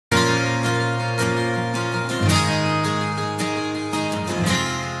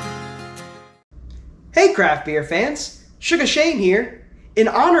Hey craft beer fans, Sugar Shane here. In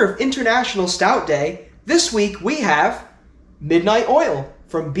honor of International Stout Day, this week we have Midnight Oil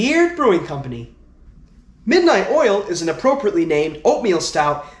from Beard Brewing Company. Midnight Oil is an appropriately named oatmeal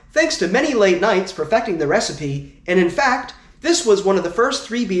stout thanks to many late nights perfecting the recipe, and in fact, this was one of the first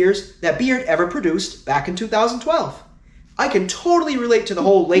 3 beers that Beard ever produced back in 2012. I can totally relate to the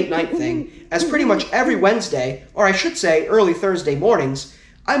whole late night thing, as pretty much every Wednesday, or I should say early Thursday mornings,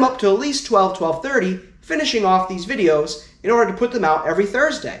 I'm up to at least 12:30 finishing off these videos in order to put them out every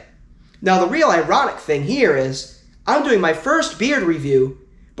Thursday. Now the real ironic thing here is, I'm doing my first beard review,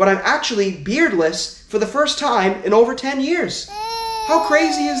 but I'm actually beardless for the first time in over 10 years. How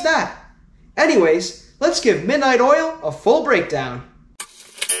crazy is that? Anyways, let's give Midnight Oil a full breakdown.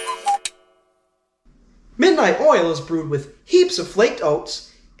 Midnight Oil is brewed with heaps of flaked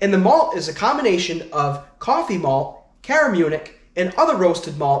oats, and the malt is a combination of coffee malt, caramunic, and other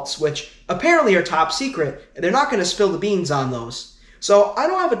roasted malts, which apparently are top secret, and they're not going to spill the beans on those. So I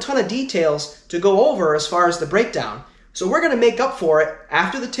don't have a ton of details to go over as far as the breakdown, so we're going to make up for it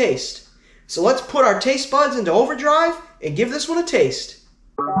after the taste. So let's put our taste buds into overdrive and give this one a taste.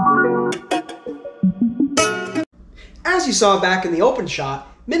 As you saw back in the open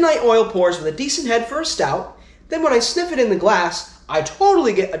shot, Midnight Oil pours with a decent head for a stout. Then when I sniff it in the glass, I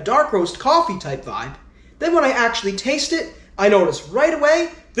totally get a dark roast coffee type vibe. Then when I actually taste it, I notice right away,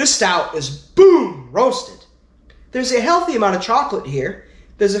 this stout is boom roasted. There's a healthy amount of chocolate here.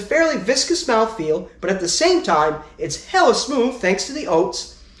 There's a fairly viscous mouthfeel, but at the same time, it's hella smooth thanks to the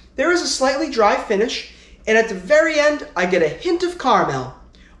oats. There is a slightly dry finish, and at the very end, I get a hint of caramel.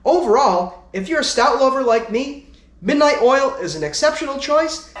 Overall, if you're a stout lover like me, Midnight Oil is an exceptional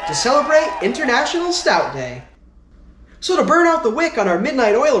choice to celebrate International Stout Day. So to burn out the wick on our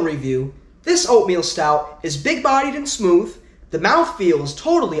Midnight Oil review, this oatmeal stout is big-bodied and smooth, the mouthfeel is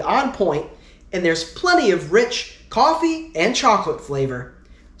totally on point, and there's plenty of rich coffee and chocolate flavor.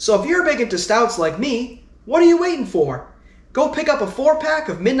 So if you're big into stouts like me, what are you waiting for? Go pick up a 4-pack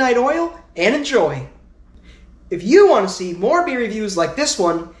of Midnight Oil and enjoy. If you want to see more beer reviews like this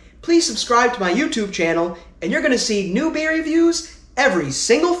one, please subscribe to my YouTube channel, and you're going to see new beer reviews every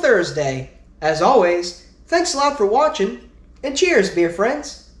single Thursday. As always, thanks a lot for watching, and cheers, beer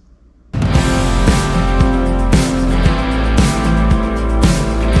friends!